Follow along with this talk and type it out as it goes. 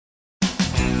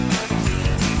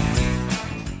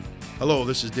Hello,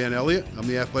 this is Dan Elliott. I'm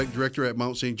the athletic director at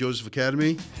Mount St. Joseph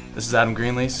Academy. This is Adam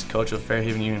Greenlease, coach of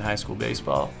Fairhaven Union High School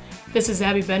baseball. This is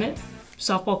Abby Bennett,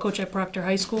 softball coach at Proctor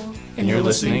High School. And you're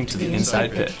listening to the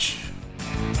Inside Pitch.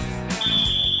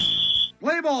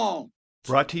 Play ball!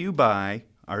 Brought to you by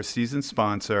our season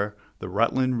sponsor, the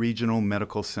Rutland Regional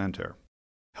Medical Center.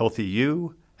 Healthy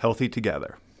you, healthy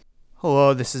together.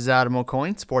 Hello, this is Adam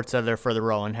Aucion, sports editor for the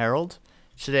Rutland Herald.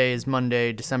 Today is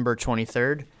Monday, December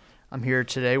 23rd. I'm here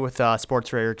today with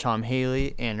sports writer Tom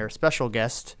Haley and our special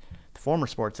guest, the former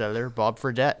sports editor, Bob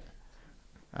Fredette.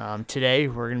 Today,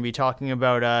 we're going to be talking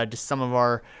about just some of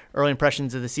our early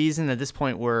impressions of the season. At this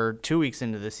point, we're 2 weeks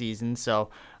into the season,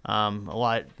 so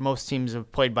most teams have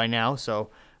played by now. So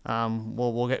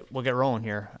we'll get rolling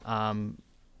here.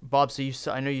 Bob,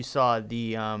 so I know you saw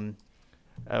the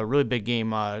a really big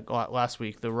game last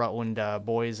week, the Rutland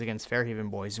boys against Fairhaven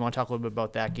boys. You want to talk a little bit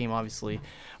about that game? Obviously,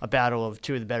 a battle of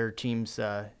two of the better teams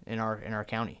in our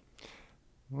county.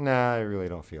 Nah, I really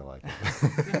don't feel like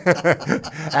it.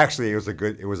 Actually, it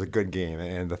was a good game,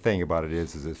 and the thing about it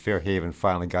is that Fairhaven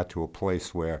finally got to a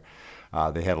place where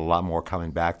they had a lot more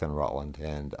coming back than Rutland,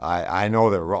 and I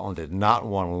know that Rutland did not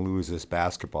want to lose this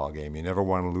basketball game. You never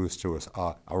want to lose to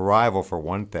a rival, for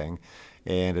one thing,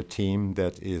 and a team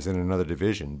that is in another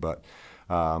division. But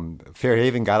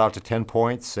Fairhaven got out to 10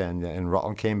 points, and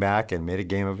Rutland came back and made a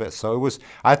game of it. So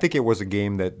I think it was a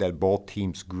game that both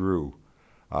teams grew.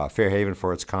 Fairhaven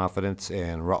for its confidence,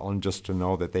 and Rutland just to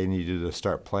know that they needed to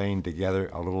start playing together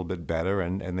a little bit better,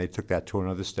 and they took that to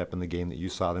another step in the game that you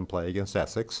saw them play against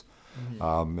Essex.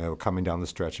 Coming down the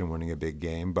stretch and winning a big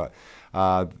game. But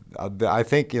I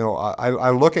think, I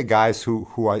look at guys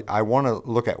who I want to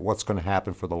look at what's going to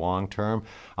happen for the long term.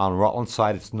 On Rutland's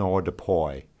side, it's Noah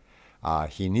DePoy.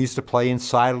 He needs to play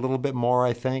inside a little bit more,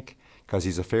 I think, because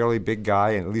he's a fairly big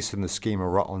guy, and at least in the scheme of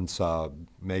Rutland's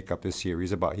makeup this year,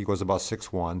 he goes about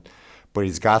 6'1", but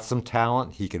he's got some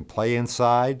talent. He can play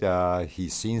inside. He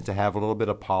seems to have a little bit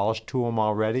of polish to him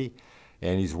already,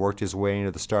 and he's worked his way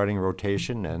into the starting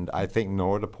rotation, and I think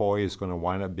Noah DePoy is going to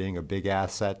wind up being a big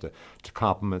asset to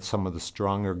complement some of the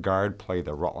stronger guard play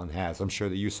that Rutland has. I'm sure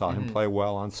that you saw him play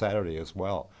well on Saturday as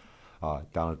well,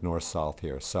 down at North-South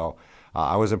here. So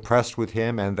I was impressed with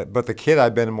him, but the kid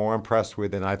I've been more impressed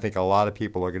with, and I think a lot of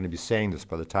people are going to be saying this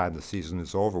by the time the season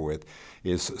is over with,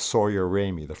 is Sawyer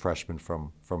Ramey, the freshman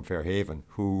from Fairhaven,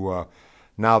 who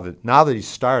now that he's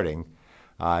starting,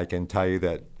 I can tell you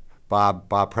that Bob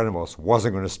Prenevos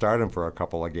wasn't going to start him for a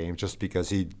couple of games just because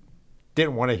he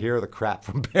didn't want to hear the crap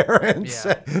from parents,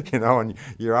 and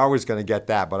you're always going to get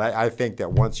that. But I think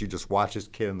that once you just watch this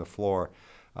kid on the floor,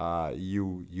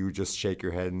 you just shake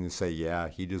your head and you say, yeah,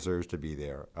 he deserves to be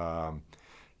there.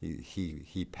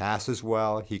 He passes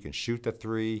well. He can shoot the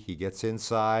three. He gets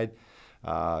inside.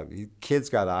 Kid's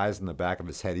got eyes in the back of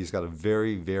his head. He's got a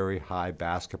very, very high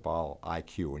basketball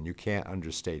IQ, and you can't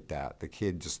understate that. The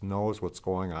kid just knows what's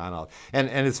going on. And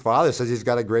his father says he's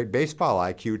got a great baseball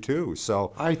IQ, too.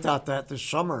 So I thought that this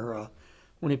summer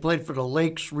when he played for the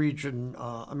Lakes Region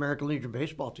American Legion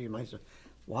baseball team. I said,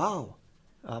 wow,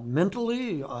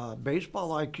 mentally,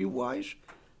 baseball IQ-wise,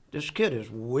 this kid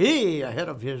is way ahead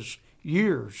of his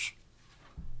years.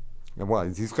 Well,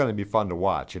 he's going to be fun to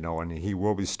watch, and he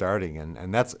will be starting,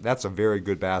 and that's a very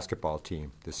good basketball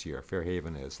team this year.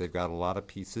 Fairhaven is. They've got a lot of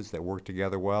pieces that work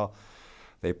together well.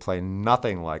 They play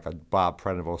nothing like a Bob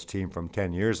Prenevos team from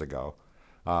 10 years ago.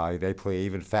 They play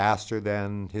even faster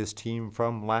than his team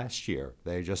from last year.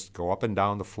 They just go up and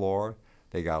down the floor.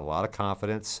 They got a lot of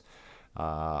confidence.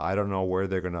 I don't know where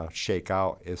they're going to shake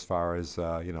out as far as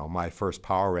my first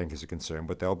power rankings are concerned,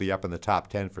 but they'll be up in the top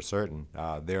 10 for certain.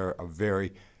 They're a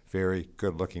very, very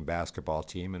good-looking basketball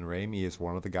team, and Ramey is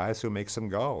one of the guys who makes them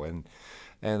go. And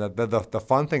the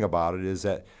fun thing about it is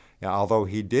that although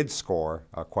he did score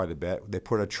quite a bit, they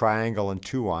put a triangle and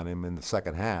 2 on him in the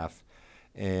second half,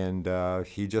 and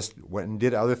he just went and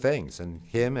did other things. And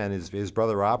him and his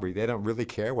brother Aubrey, they don't really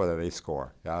care whether they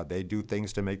score. They do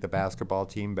things to make the basketball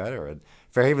team better. And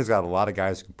Fairhaven's got a lot of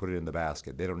guys who can put it in the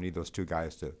basket. They don't need those 2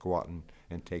 guys to go out and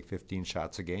take 15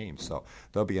 shots a game. So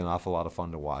they'll be an awful lot of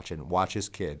fun to watch. And watch his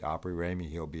kid, Aubrey Ramey.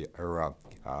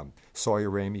 Sawyer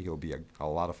Ramey. He'll be a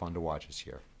lot of fun to watch this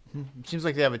year. It seems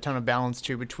like they have a ton of balance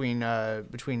too between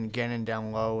Gannon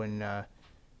down low and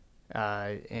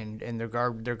their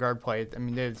guard play. I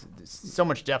mean, there's so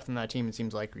much depth in that team. It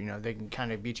seems like they can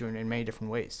kind of beat you in many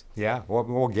different ways. Yeah,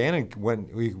 well, Gannon, when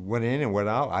we went in and went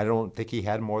out, I don't think he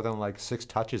had more than like 6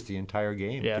 touches the entire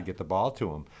game to get the ball to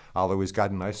him. Although he's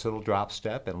got a nice little drop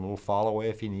step and a little fall away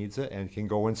if he needs it, and can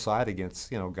go inside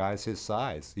against guys his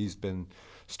size. He's been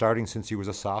starting since he was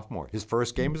a sophomore. His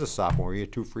first game as a sophomore, he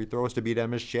had 2 free throws to beat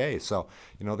MSJ. So,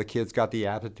 the kid's got the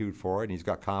aptitude for it, and he's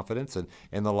got confidence. And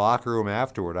in the locker room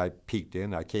afterward, I peeked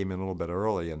in. I came in a little bit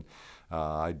early, and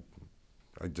I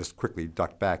just quickly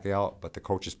ducked back out. But the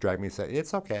coaches dragged me and said,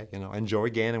 it's okay. And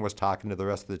Joey Gannon was talking to the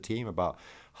rest of the team about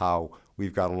how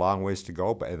we've got a long ways to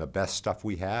go, but the best stuff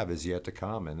we have is yet to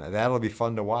come. And that'll be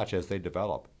fun to watch as they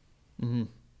develop. Mm-hmm.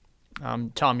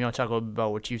 Tom, you want to talk a little bit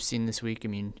about what you've seen this week? I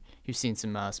mean, you've seen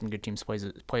some good teams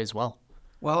play as well.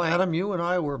 Well, Adam, you and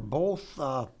I were both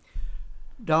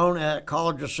down at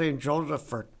College of St. Joseph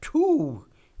for 2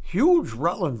 huge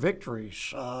Rutland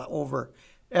victories over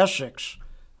Essex.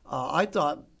 I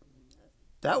thought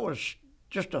that was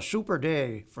just a super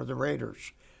day for the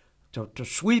Raiders to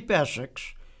sweep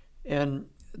Essex. And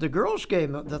the girls'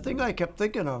 game, the thing I kept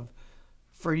thinking of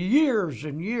for years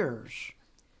and years,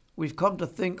 we've come to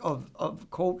think of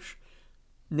Coach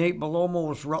Nate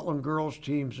Belomo's Rutland girls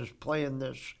teams as playing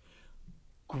this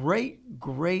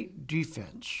great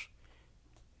defense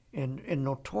and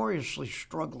notoriously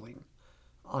struggling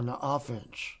on the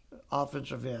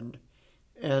offensive end.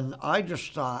 And I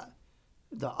just thought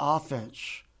the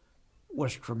offense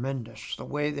was tremendous. The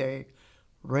way they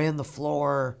ran the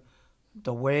floor,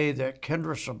 the way that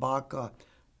Kendra Sabaka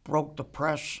broke the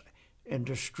press and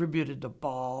distributed the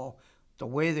ball, the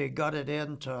way they got it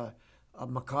into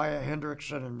Micaiah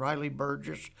Hendrickson and Riley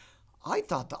Burgess. I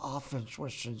thought the offense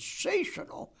was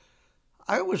sensational.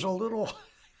 I was a little...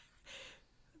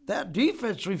 that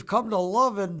defense we've come to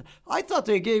love, and I thought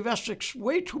they gave Essex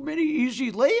way too many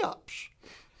easy layups.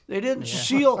 They didn't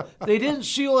seal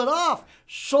it off.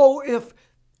 So if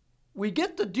we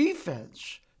get the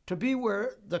defense to be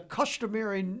where the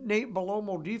customary Nate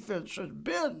Belomo defense has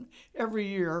been every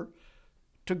year,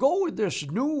 to go with this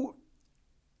new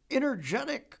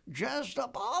energetic,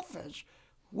 jazzed-up offense,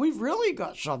 we've really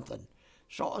got something.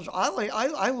 So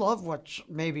I love what's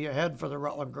maybe ahead for the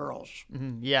Rutland girls.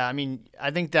 Mm-hmm. Yeah, I mean,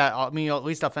 I think that, at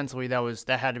least offensively,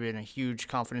 that had to be a huge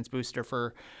confidence booster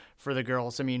for the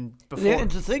girls. I mean, before...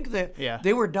 And to think that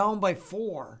they were down by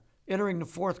 4 entering the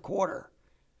fourth quarter,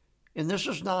 and this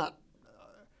is not,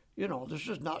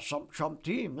 some chump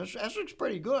team. This Essex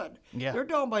pretty good. Yeah. They're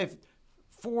down by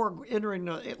 4 entering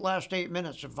the last 8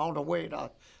 minutes and found a way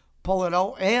to pull it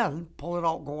out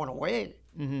going away.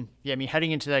 Mm-hmm. Yeah, I mean,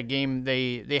 heading into that game,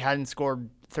 they hadn't scored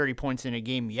 30 points in a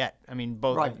game yet. I mean,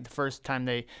 the first time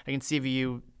against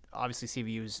CVU, obviously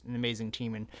CVU is an amazing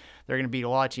team, and they're going to beat a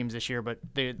lot of teams this year, but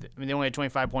they only had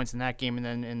 25 points in that game, and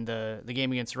then in the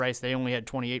game against Rice, they only had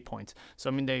 28 points. So,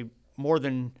 I mean, they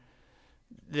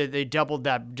doubled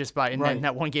that just by in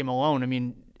that one game alone. I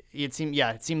mean, it seemed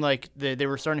like they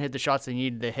were starting to hit the shots they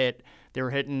needed to hit. They were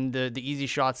hitting the easy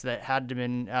shots that had to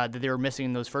been that they were missing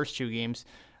in those first 2 games.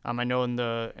 I know in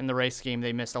the Rice game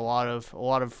they missed a lot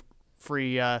of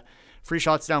free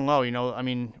shots down low. I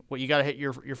mean, what you got to hit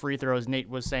your free throws. Nate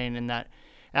was saying in that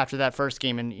after that first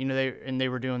game, and they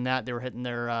were doing that. They were hitting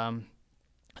their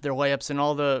layups and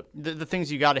all the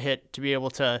things you got to hit to be able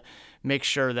to make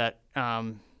sure that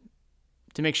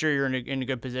you're in a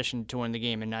good position to win the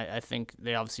game. And I think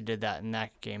they obviously did that in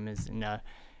that game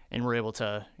and were able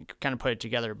to kind of put it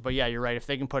together. But yeah, you're right. If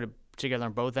they can put it together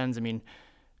on both ends, I mean,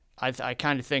 I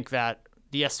kind of think that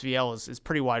the SVL is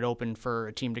pretty wide open for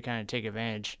a team to kind of take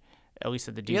advantage, at least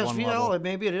at the D1 level. The SVL,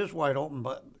 maybe it is wide open,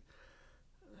 but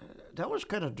that was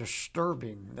kind of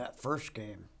disturbing, that first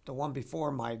game, the one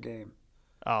before my game.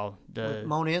 Oh, with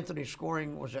Mount Anthony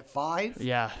scoring, was it 5?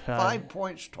 Yeah. 5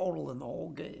 points total in the whole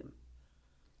game.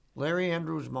 Larry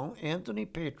Andrews, Mount Anthony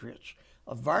Patriots,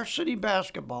 a varsity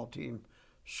basketball team,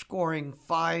 scoring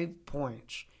 5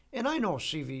 points. And I know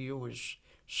CVU is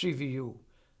CVU,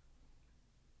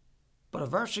 but a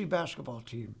varsity basketball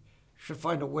team should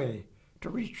find a way to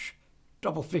reach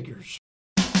double figures.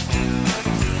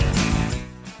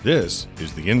 This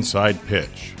is the Inside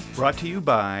Pitch. Brought to you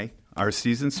by our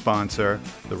season sponsor,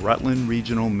 the Rutland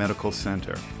Regional Medical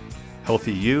Center.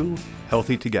 Healthy you,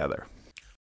 healthy together.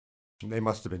 They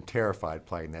must have been terrified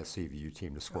playing that CVU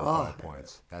team to score 5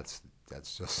 points. That's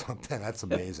just something. That's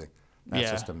amazing. That's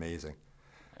just amazing.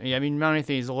 Yeah, I mean, Mount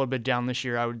Anthony is a little bit down this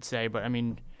year, I would say, but I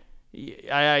mean,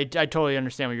 I totally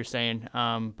understand what you're saying.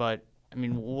 But I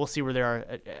mean, we'll see where they are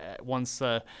once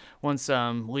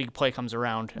league play comes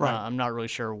around. Right. I'm not really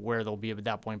sure where they'll be at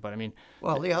that point, but I mean,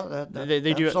 well, yeah, they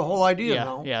that's do the whole idea. Yeah,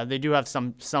 now. Yeah, they do have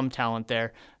some talent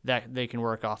there that they can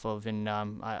work off of, and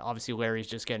obviously Larry's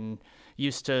just getting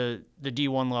used to the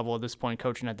D1 level at this point,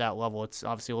 coaching at that level. It's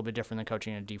obviously a little bit different than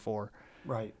coaching at D4.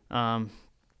 Right.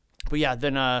 But yeah,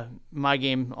 then my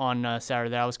game on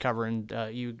Saturday, I was covering.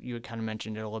 You had kind of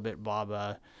mentioned it a little bit,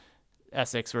 Bob.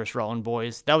 Essex versus Rutland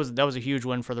boys. That was a huge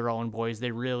win for the Rutland boys.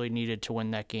 They really needed to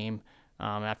win that game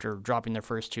after dropping their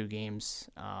first 2 games.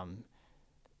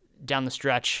 Down the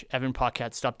stretch, Evan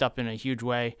Paquette stepped up in a huge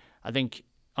way. I think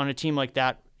on a team like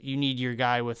that, you need your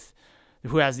guy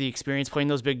who has the experience playing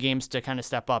those big games to kind of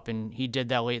step up, and he did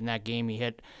that late in that game. He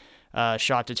hit a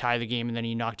shot to tie the game, and then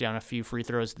he knocked down a few free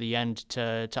throws at the end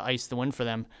to ice the win for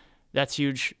them. That's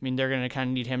huge. I mean, they're going to kind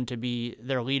of need him to be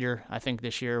their leader, I think,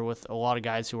 this year with a lot of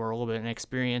guys who are a little bit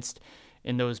inexperienced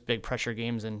in those big pressure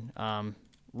games, and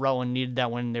Rutland needed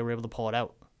that win. They were able to pull it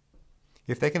out.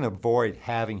 If they can avoid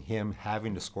having him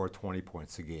having to score 20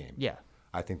 points a game, Yeah.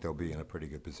 I think they'll be in a pretty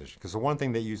good position. Because the one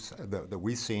thing that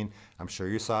we've seen, I'm sure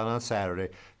you saw it on Saturday,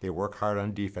 they work hard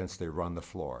on defense, they run the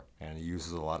floor, and he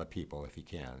uses a lot of people if he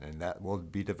can. And that will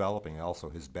be developing also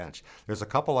his bench. There's a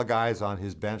couple of guys on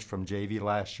his bench from JV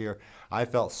last year I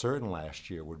felt certain last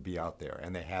year would be out there,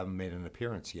 and they haven't made an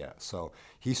appearance yet. So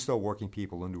he's still working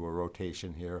people into a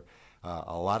rotation here.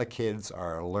 A lot of kids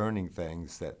are learning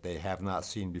things that they have not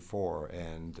seen before,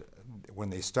 and when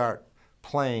they start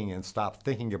playing and stop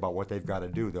thinking about what they've got to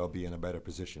do, they'll be in a better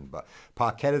position. But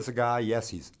Paquette is a guy, yes,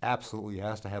 he's absolutely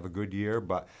has to have a good year,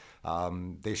 but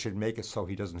they should make it so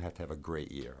he doesn't have to have a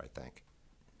great year, I think.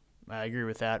 I agree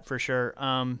with that for sure.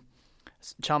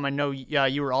 Tom, I know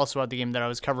you were also at the game that I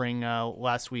was covering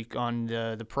last week on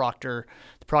the Proctor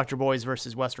boys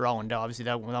versus West Rutland. Obviously,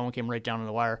 that one came right down to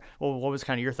the wire. Well, what was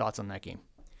kind of your thoughts on that game?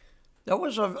 That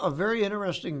was a very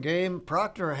interesting game.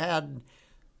 Proctor had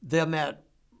them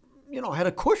had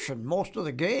a cushion most of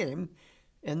the game,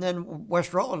 and then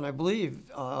West Rutland, I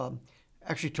believe,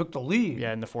 actually took the lead.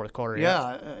 Yeah, in the fourth quarter.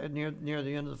 Yeah, near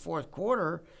the end of the fourth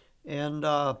quarter, and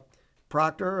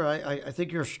Proctor, I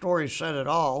think your story said it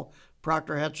all.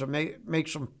 Proctor had to make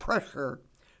some pressure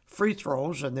free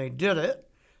throws, and they did it.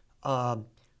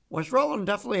 West Rutland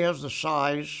definitely has the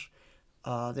size.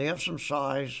 They have some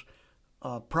size.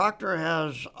 Proctor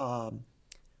has a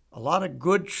lot of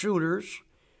good shooters,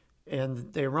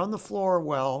 and they run the floor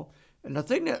well. And the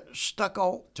thing that stuck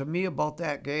out to me about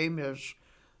that game is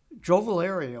Joe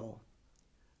Valerio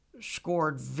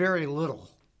scored very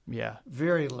little. Yeah.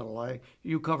 Very little.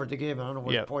 You covered the game. I don't know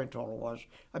what his point total was.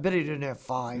 I bet he didn't have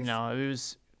 5. No, it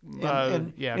was.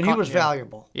 And he was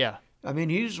valuable. Yeah. I mean,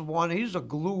 he's a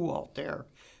glue out there.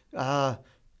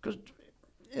 Because,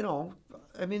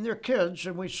 they're kids,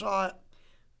 and we saw it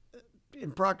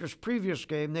in Proctor's previous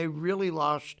game. They really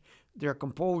lost their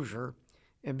composure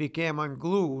and became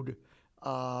unglued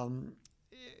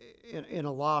in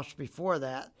a loss before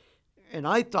that. And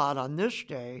I thought on this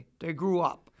day they grew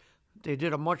up. They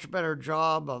did a much better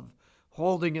job of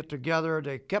holding it together.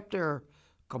 They kept their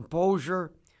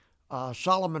composure.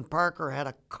 Solomon Parker had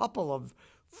a couple of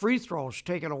free throws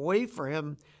taken away for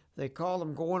him. They called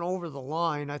him going over the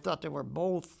line. I thought they were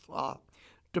both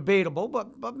debatable,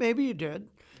 but maybe he did.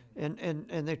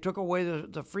 And they took away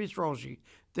the free throws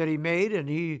that he made, and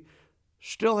he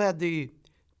still had the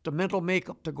mental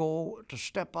makeup to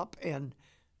step up and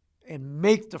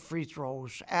make the free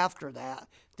throws after that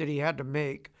he had to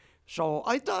make. So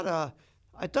I thought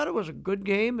it was a good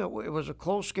game. It was a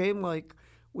close game, like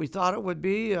we thought it would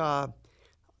be. I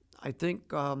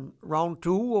think round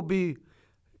 2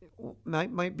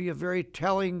 might be a very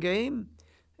telling game,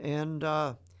 and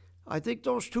I think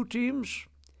those two teams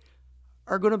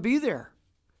are going to be there.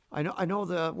 I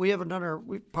know we haven't done our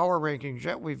power rankings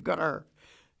yet. We've got our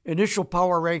initial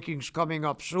power rankings coming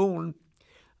up soon.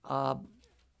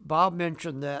 Bob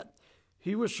mentioned that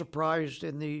he was surprised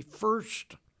in the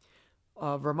first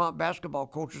Vermont Basketball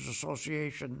Coaches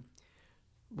Association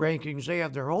rankings. They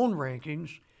have their own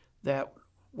rankings, that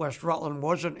West Rutland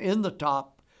wasn't in the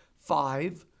top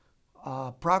 5.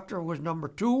 Proctor was number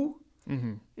 2.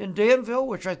 Mm-hmm. And Danville,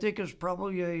 which I think is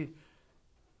probably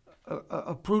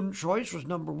a prudent choice, was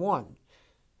number 1.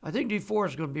 I think D4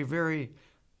 is going to be very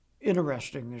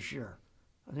interesting this year.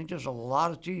 I think there's a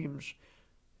lot of teams.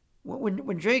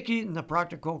 When Jake Eaton, the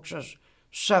Proctor coach, says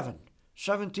 7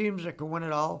 teams that can win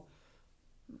it all,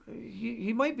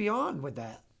 he might be on with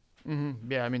that.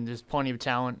 Mm-hmm. Yeah, I mean, there's plenty of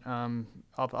talent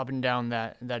up and down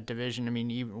that division. I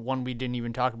mean, even one we didn't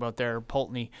even talk about there,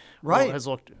 Pulteney, right, has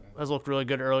looked really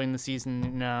good early in the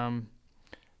season,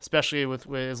 especially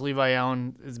with as Levi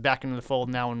Allen is back into the fold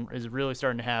now and is really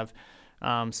starting to have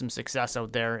some success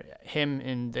out there.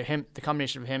 The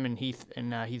combination of him and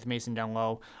Heath Mason down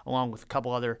low, along with a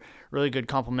couple other really good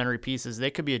complementary pieces,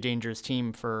 they could be a dangerous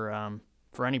team for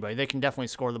anybody. They can definitely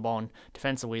score the ball, and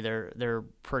defensively they're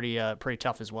pretty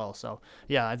tough as well. So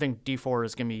yeah, I think D4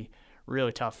 is going to be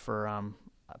really tough for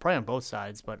probably on both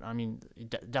sides, but I mean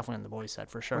definitely on the boys' side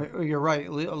for sure. You're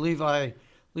right.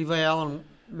 Levi Allen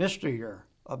missed a year.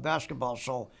 basketball.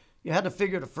 So you had to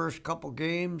figure the first couple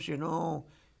games, he's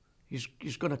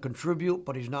going to contribute,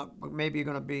 but he's not maybe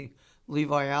going to be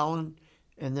Levi Allen.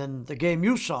 And then the game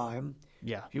you saw him,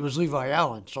 he was Levi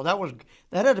Allen. So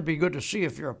that had to be good to see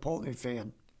if you're a Poultney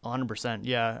fan. 100%.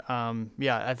 Yeah.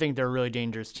 I think they're a really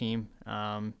dangerous team.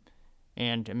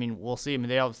 And I mean, we'll see. I mean,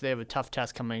 they have a tough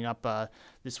test coming up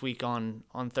this week on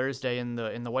Thursday in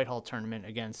the Whitehall tournament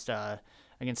against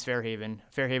Fairhaven.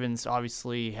 Fairhaven's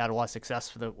obviously had a lot of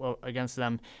success against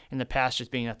them in the past, just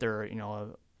being that they're a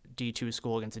D2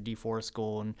 school against a D4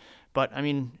 school. But I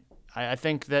mean, I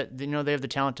think that they have the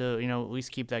talent to at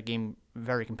least keep that game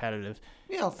very competitive.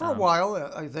 Yeah, for a while,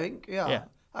 I think. Yeah.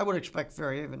 I would expect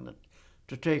Fairhaven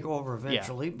to take over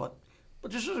eventually, but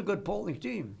this is a good Poultney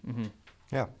team. Mm-hmm.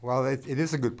 Yeah, well, it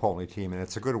is a good Poultney team, and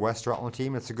it's a good West Rutland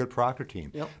team. It's a good Proctor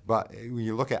team. Yep. But when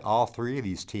you look at all three of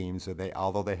these teams,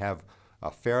 although they have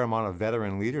a fair amount of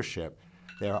veteran leadership,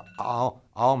 they're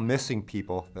all missing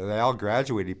people. They all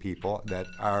graduated people that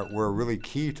were really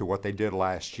key to what they did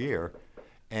last year,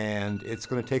 and it's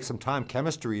going to take some time.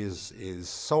 Chemistry is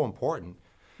so important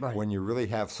when you really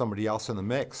have somebody else in the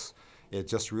mix. It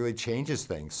just really changes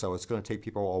things. So it's going to take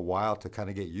people a while to kind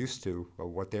of get used to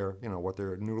what their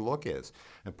new look is.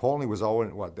 And Poultney was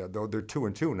they're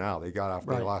 2-2 now. They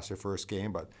lost their first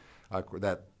game, but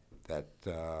that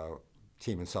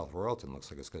team in South Royalton looks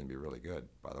like it's going to be really good,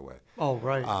 by the way. Oh,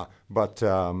 right. But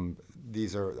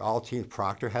these are all teams.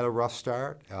 Proctor had a rough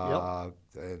start, and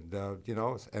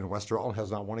West Rutland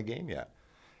has not won a game yet.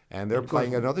 And they're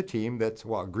playing another team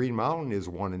Green Mountain is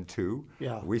 1-2.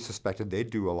 Yeah. We suspected they'd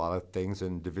do a lot of things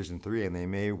in Division III, and they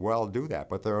may well do that.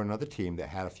 But they're another team that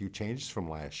had a few changes from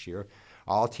last year.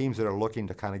 All teams that are looking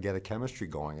to kind of get a chemistry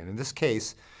going. And in this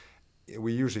case,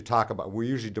 we usually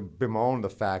bemoan the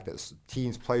fact that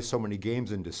teams play so many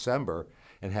games in December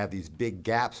and have these big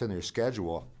gaps in their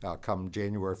schedule come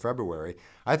January, February.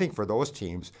 I think for those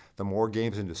teams, the more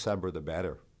games in December, the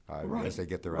better as they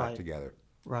get their act together.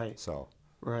 Right. So.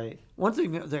 Right. One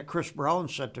thing that Chris Brown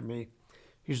said to me,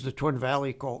 he's the Twin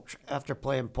Valley coach after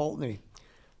playing Poultney,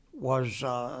 was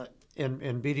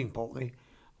in beating Poultney,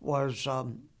 was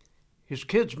his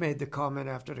kids made the comment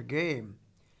after the game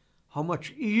how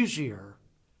much easier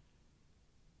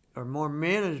or more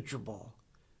manageable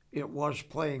it was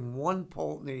playing one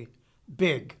Poultney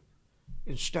big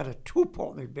instead of two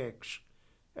Poultney bigs,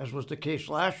 as was the case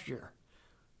last year.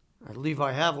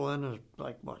 Levi Haviland is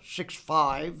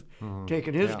 6'5",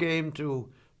 taking his game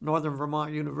to Northern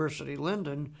Vermont University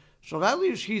Linden. So that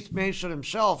leaves Heath Mason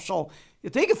himself. So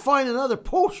if they can find another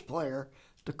post player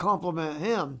to complement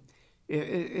him,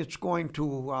 it's going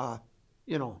to,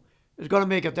 it's going to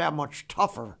make it that much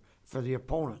tougher for the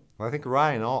opponent. Well, I think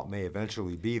Ryan Alt may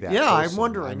eventually be that. Yeah, person. I'm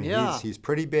wondering. I mean, he's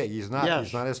pretty big. He's not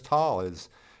as tall as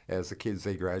the kids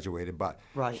they graduated, but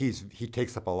he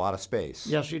takes up a lot of space.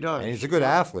 Yes, he does. And he's a good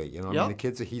athlete, I mean,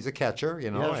 he's a catcher,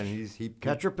 and he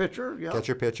catcher pitcher,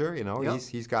 catcher pitcher,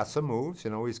 he's got some moves,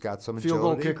 he's got some field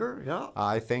agility. Goal kicker, yeah.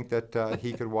 I think that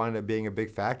he could wind up being a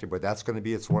big factor, but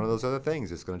it's one of those other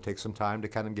things. It's going to take some time to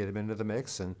kind of get him into the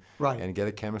mix and get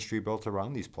a chemistry built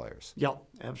around these players. Yeah,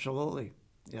 absolutely.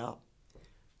 Yeah.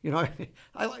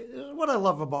 What I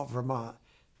love about Vermont.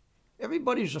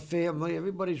 Everybody's a family.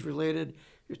 Everybody's related.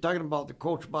 You're talking about the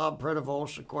coach, Bob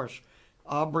Predevos. Of course,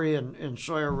 Aubrey and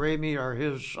Sawyer Ramey are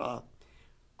his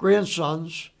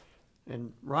grandsons.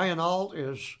 And Ryan Alt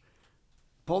is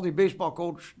Poultney baseball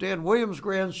coach Dan Williams'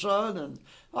 grandson. And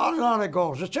on it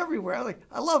goes. It's everywhere.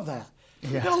 I love that.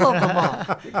 You gotta love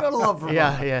Vermont. You gotta love Vermont.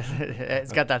 Yeah.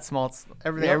 It's got that small.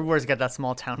 Everywhere's got that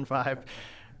small town vibe.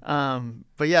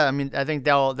 But yeah, I mean, I think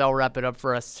that'll wrap it up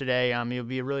for us today. It'll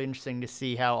be really interesting to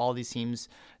see how all these teams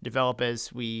develop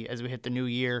as we hit the new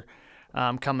year,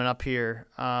 coming up here.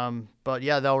 But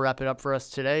yeah, that'll wrap it up for us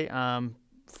today.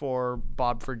 For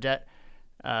Bob Fredette,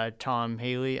 Tom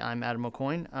Haley, I'm Adam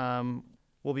Aucion.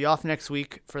 We'll be off next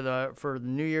week for the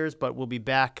New Year's, but we'll be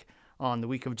back on the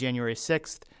week of January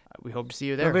 6th. We hope to see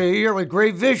you there. It'll be a year with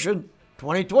great vision,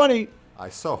 2020. I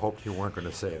so hoped you weren't going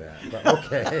to say that, but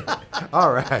okay.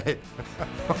 All right.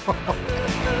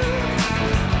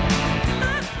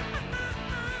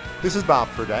 This is Bob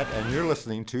Fredette, and you're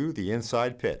listening to The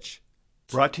Inside Pitch.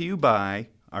 Brought to you by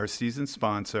our season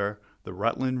sponsor, the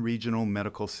Rutland Regional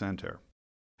Medical Center.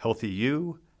 Healthy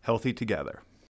you, healthy together.